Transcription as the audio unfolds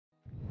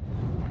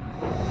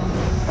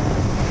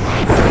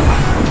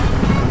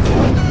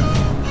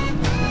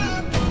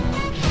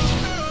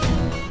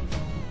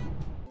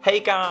Hey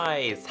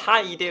guys,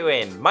 how you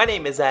doing? My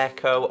name is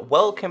Echo.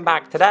 Welcome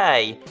back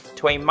today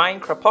to a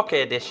Minecraft Pocket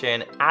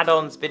Edition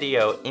add-ons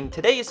video. In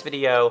today's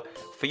video,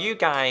 for you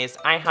guys,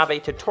 I have a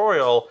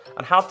tutorial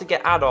on how to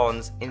get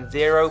add-ons in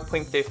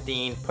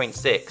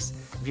 0.15.6.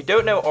 If you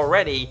don't know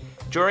already,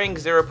 during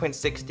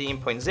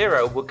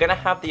 0.16.0, we're gonna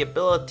have the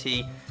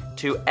ability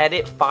to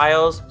edit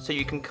files so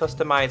you can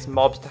customize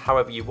mobs to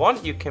however you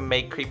want. You can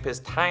make creepers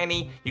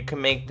tiny, you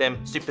can make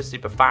them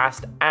super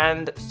fast,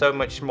 and so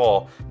much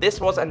more.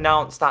 This was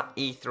announced at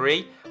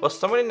E3, where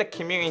someone in the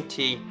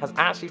community has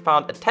actually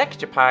found a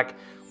texture pack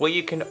where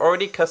you can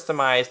already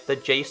customize the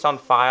JSON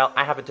file.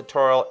 I have a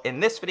tutorial in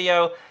this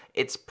video.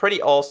 It's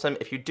pretty awesome.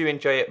 If you do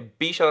enjoy it,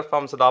 be sure to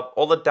thumbs it up.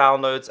 All the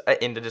downloads are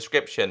in the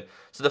description.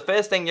 So the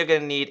first thing you're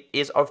gonna need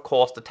is, of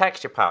course, the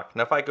texture pack.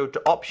 Now if I go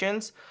to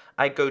options,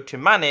 I go to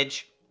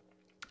manage,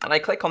 and I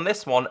click on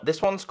this one.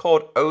 This one's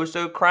called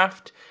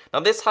Ozocraft. Now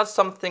this has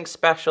something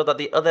special that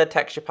the other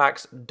texture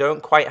packs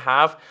don't quite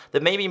have.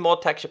 There may be more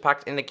texture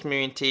packs in the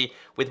community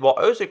with what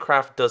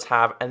Ozocraft does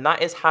have, and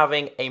that is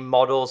having a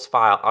models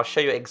file. I'll show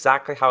you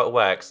exactly how it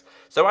works.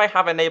 So I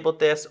have enabled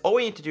this. All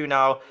we need to do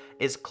now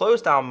is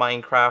close down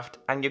Minecraft,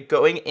 and you're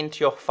going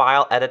into your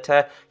file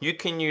editor. You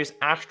can use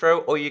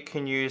Astro or you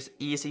can use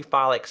Easy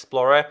File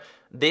Explorer.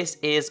 This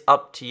is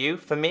up to you.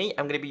 For me,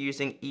 I'm gonna be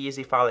using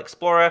Easy File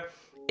Explorer.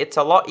 It's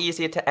a lot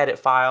easier to edit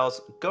files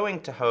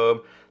going to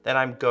home than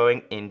I'm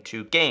going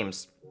into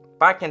games.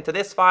 Back into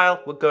this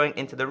file, we're going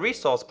into the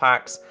resource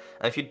packs.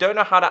 And if you don't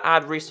know how to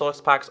add resource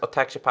packs or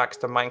texture packs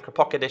to Minecraft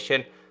Pocket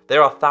Edition,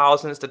 there are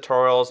thousands of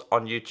tutorials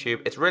on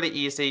YouTube. It's really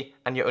easy,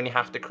 and you only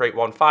have to create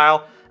one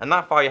file. And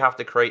that file you have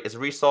to create is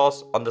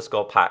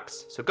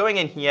resource_packs. So going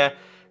in here,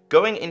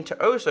 going into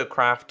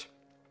Ozocraft,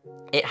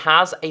 it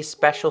has a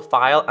special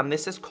file, and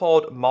this is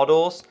called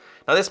models.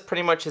 Now this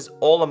pretty much is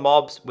all the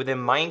mobs within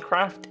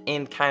Minecraft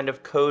in kind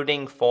of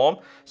coding form.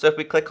 So if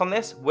we click on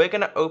this, we're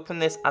gonna open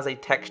this as a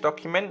text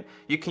document.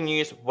 You can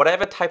use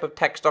whatever type of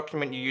text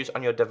document you use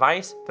on your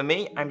device. For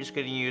me, I'm just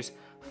gonna use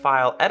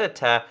File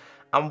Editor.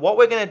 And what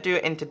we're gonna do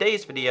in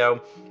today's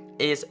video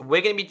is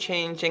we're gonna be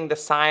changing the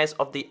size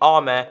of the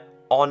armor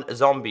on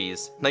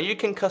zombies. Now you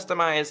can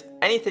customize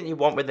anything you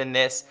want within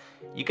this.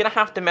 You're gonna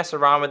have to mess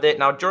around with it.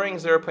 Now during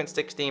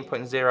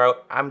 0.16.0,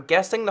 I'm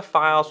guessing the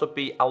files would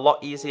be a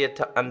lot easier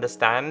to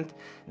understand.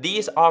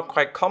 These are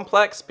quite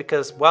complex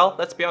because, well,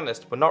 let's be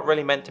honest, we're not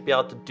really meant to be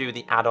able to do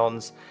the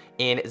add-ons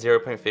in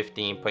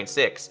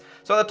 0.15.6.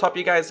 So at the top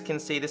you guys can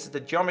see this is the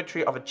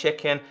geometry of a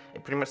chicken.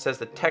 It pretty much says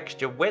the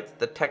texture width,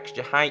 the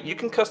texture height. You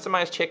can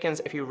customize chickens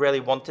if you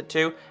really wanted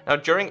to. Now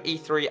during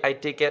E3 I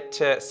did get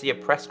to see a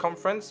press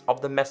conference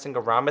of the messing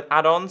around with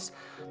add-ons.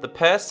 The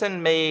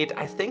person made,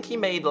 I think he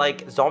made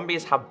like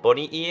zombies have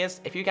bunny ears.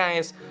 If you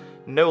guys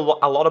know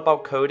a lot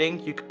about coding,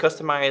 you could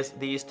customize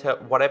these to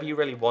whatever you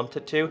really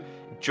wanted to.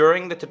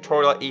 During the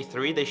tutorial at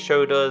E3, they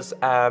showed us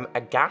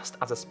a ghast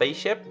as a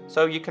spaceship,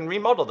 so you can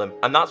remodel them.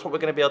 And that's what we're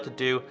gonna be able to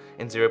do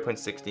in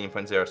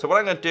 0.16.0. So what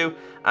I'm gonna do,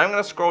 I'm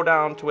gonna scroll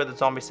down to where the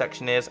zombie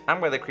section is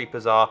and where the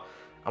creepers are,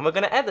 and we're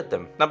gonna edit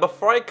them. Now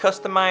before I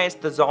customize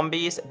the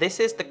zombies, this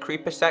is the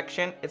creeper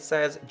section. It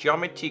says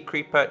geometry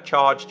creeper,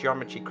 charge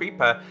geometry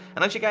creeper.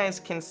 And as you guys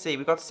can see,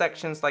 we've got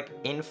sections like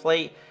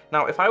inflate.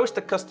 Now if I was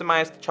to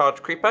customize the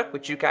charge creeper,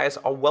 which you guys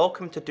are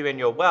welcome to do in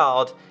your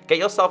world, get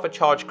yourself a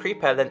charge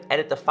creeper, then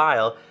edit the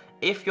file.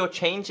 If you're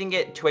changing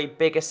it to a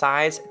bigger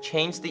size,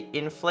 change the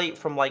inflate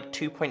from like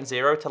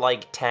 2.0 to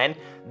like 10.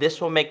 This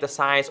will make the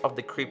size of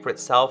the creeper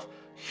itself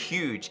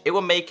huge. It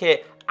will make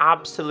it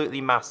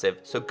absolutely massive.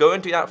 So go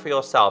and do that for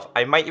yourself.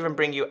 I might even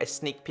bring you a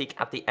sneak peek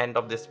at the end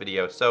of this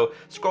video. So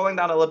scrolling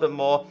down a little bit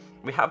more,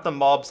 we have the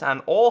mobs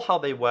and all how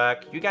they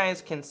work. You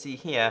guys can see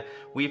here,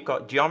 we've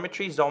got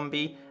geometry,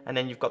 zombie, and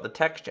then you've got the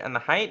texture and the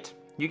height.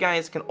 You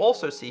guys can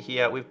also see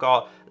here, we've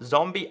got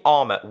zombie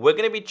armor. We're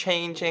gonna be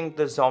changing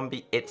the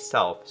zombie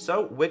itself.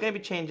 So we're gonna be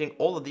changing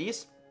all of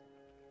these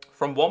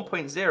from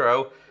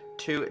 1.0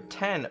 to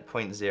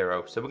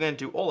 10.0. So we're gonna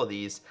do all of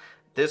these.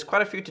 There's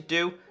quite a few to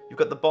do. You've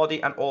got the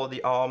body and all of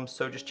the arms,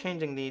 so just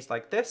changing these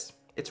like this.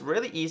 It's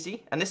really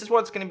easy, and this is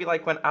what it's going to be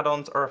like when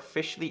add-ons are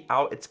officially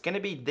out. It's going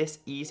to be this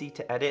easy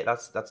to edit.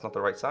 That's not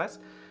the right size.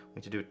 We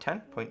need to do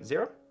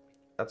 10.0.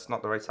 That's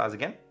not the right size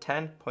again.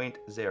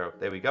 10.0.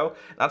 There we go.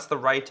 That's the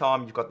right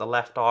arm. You've got the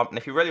left arm, and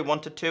if you really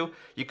wanted to,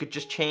 you could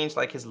just change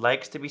like his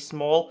legs to be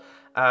small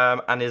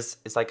and his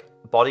like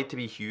body to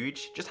be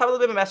huge. Just have a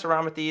little bit of a mess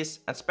around with these,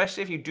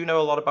 especially if you do know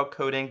a lot about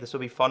coding. This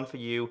will be fun for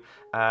you.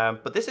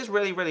 But this is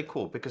really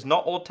cool because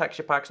not all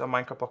texture packs on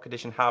Minecraft Pocket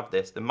Edition have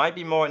this. There might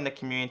be more in the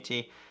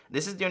community.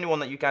 This is the only one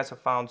that you guys have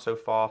found so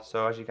far.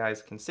 So as you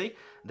guys can see,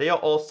 they are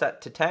all set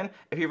to 10.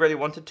 If you really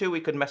wanted to, we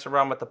could mess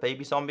around with the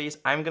baby zombies.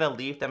 I'm gonna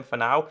leave them for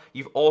now.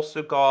 You've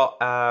also got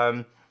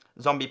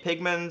zombie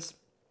pigments.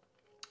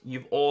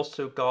 You've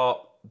also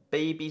got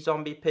baby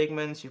zombie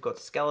pigments. You've got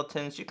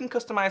skeletons. You can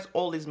customize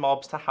all these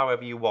mobs to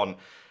however you want.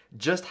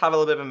 Just have a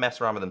little bit of a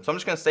mess around with them. So I'm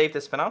just going to save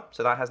this for now.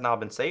 So that has now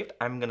been saved.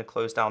 I'm going to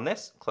close down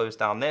this, close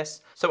down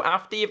this. So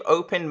after you've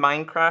opened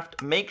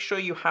Minecraft, make sure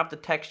you have the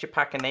texture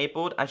pack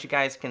enabled. As you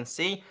guys can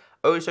see,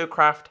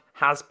 Ozocraft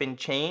has been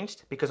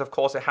changed because of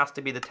course it has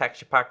to be the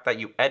texture pack that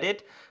you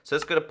edit. So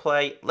let's go to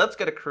play, let's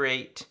go to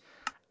create,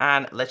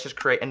 and let's just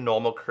create a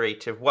normal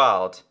creative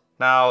world.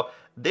 Now,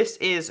 this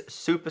is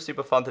super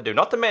fun to do.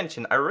 Not to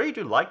mention, I really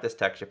do like this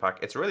texture pack.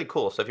 It's really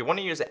cool. So if you want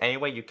to use it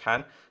anyway, you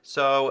can.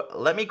 So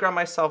let me grab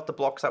myself the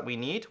blocks that we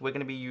need. We're going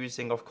to be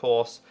using, of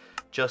course,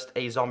 just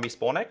a zombie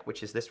spawn egg,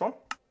 which is this one.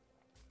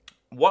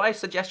 What I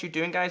suggest you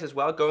doing, guys, as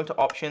well, going to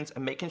options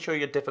and making sure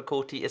your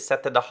difficulty is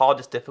set to the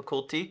hardest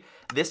difficulty.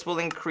 This will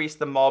increase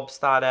the mobs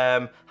that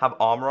have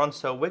armor on.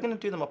 So we're going to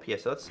do them up here.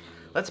 So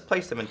let's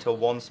place them until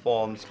one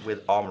spawns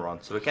with armor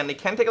on. So again, they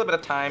can take a little bit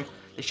of time.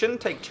 They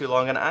shouldn't take too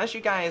long. And as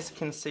you guys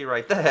can see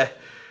right there,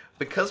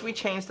 because we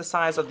changed the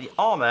size of the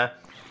armor,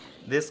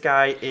 this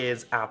guy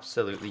is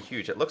absolutely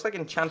huge. It looks like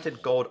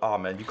enchanted gold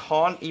armor. You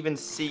can't even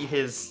see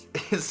his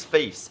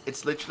face.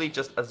 It's literally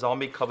just a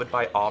zombie covered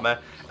by armor.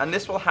 And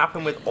this will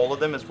happen with all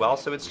of them as well.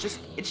 So it's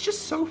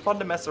just so fun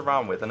to mess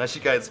around with. And as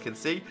you guys can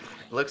see,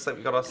 it looks like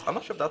we got us. I'm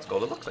not sure if that's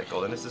gold. It looks like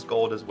gold. And this is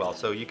gold as well.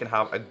 So you can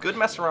have a good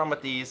mess around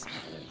with these.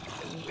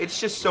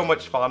 It's just so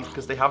much fun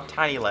because they have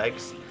tiny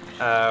legs.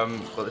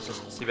 But let's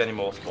just see if any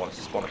more spawn. Let's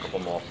just spawn a couple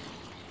more.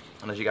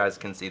 And as you guys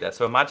can see there,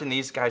 so imagine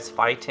these guys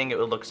fighting, it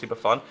would look super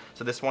fun.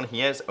 So this one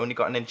here has only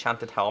got an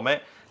enchanted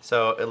helmet,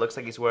 so it looks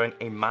like he's wearing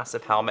a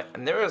massive helmet.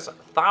 And there is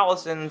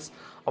thousands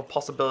of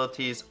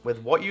possibilities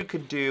with what you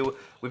could do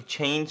with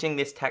changing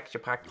this texture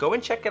pack. Go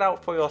and check it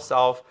out for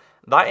yourself.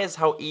 That is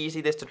how easy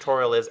this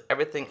tutorial is.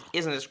 Everything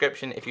is in the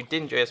description. If you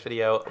did enjoy this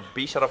video,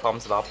 be sure to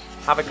thumbs it up.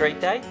 Have a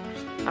great day,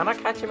 and I'll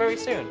catch you very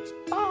soon.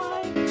 Bye!